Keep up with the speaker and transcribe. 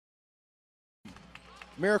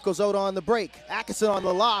Miracles out on the break. Atkinson on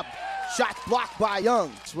the lob. Shot blocked by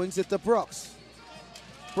Young. Swings it to Brooks.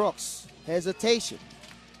 Brooks, hesitation.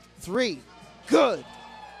 3, good.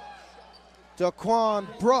 Daquan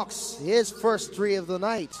Brooks, his first 3 of the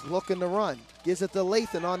night, looking to run. Gives it to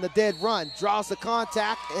Lathan on the dead run. Draws the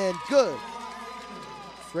contact and good.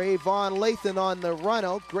 Trayvon Lathan on the run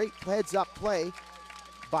out. Great heads-up play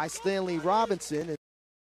by Stanley Robinson.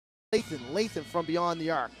 And Lathan from beyond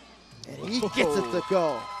the arc. And he gets it to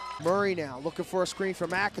go. Murray now looking for a screen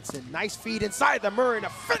from Atkinson. Nice feed inside the Murray to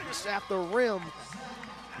finish at the rim.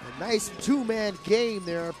 A nice 2-man game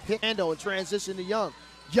there. Pando in transition to Young.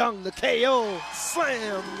 Young the KO.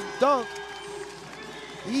 Slam dunk.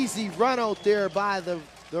 Easy run out there by the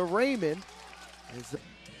Rainmen.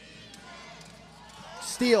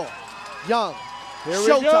 Steal. Young. Here we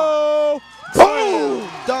go. Boom!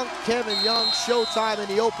 Dunk Kevin Young. Showtime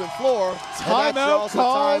in the open floor. Timeout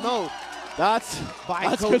called. Timeout. That's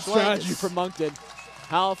Coach good strategy Landis. for Moncton.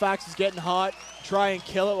 Halifax is getting hot. Try and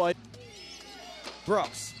kill it. While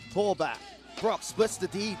Brooks, pull back. Brooks splits the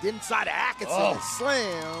D inside of Atkinson.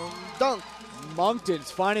 Slam dunk.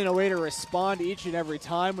 Moncton's finding a way to respond each and every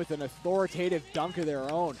time with an authoritative dunk of their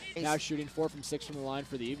own. Now shooting 4 from 6 from the line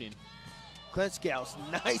for the evening. Clinkscales,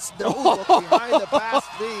 nice no-look behind the pass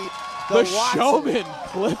feed. The showman,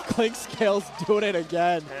 Cliff Clinkscales doing it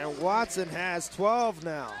again. And Watson has 12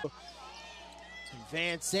 now.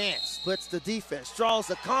 Van Sant splits the defense, draws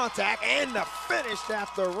the contact, and the finish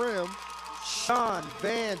at the rim. Sean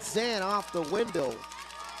Van Sant off the window,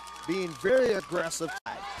 being very aggressive.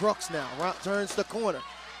 Brooks now turns the corner,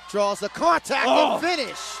 draws the contact and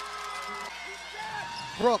finish.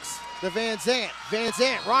 Brooks, the Van Sant. Van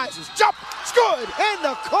Sant rises, jump, it's good, and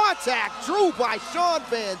the contact drew by Sean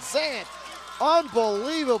Van Sant.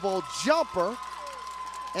 Unbelievable jumper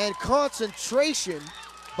and concentration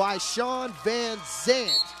by Sean Van Sant.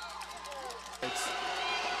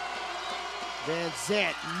 Van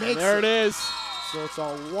Sant makes there it is. So it's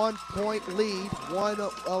a 1-point lead,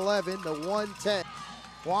 111 to 110.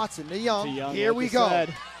 Watson to Young. Here we go.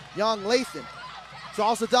 Young Lathan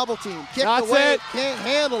draws a double team. Kicked away, can't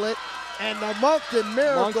handle it. And the Moncton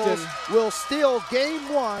Miracles will steal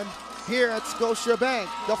game 1 here at Scotiabank.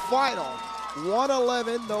 The final,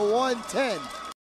 111 to 110.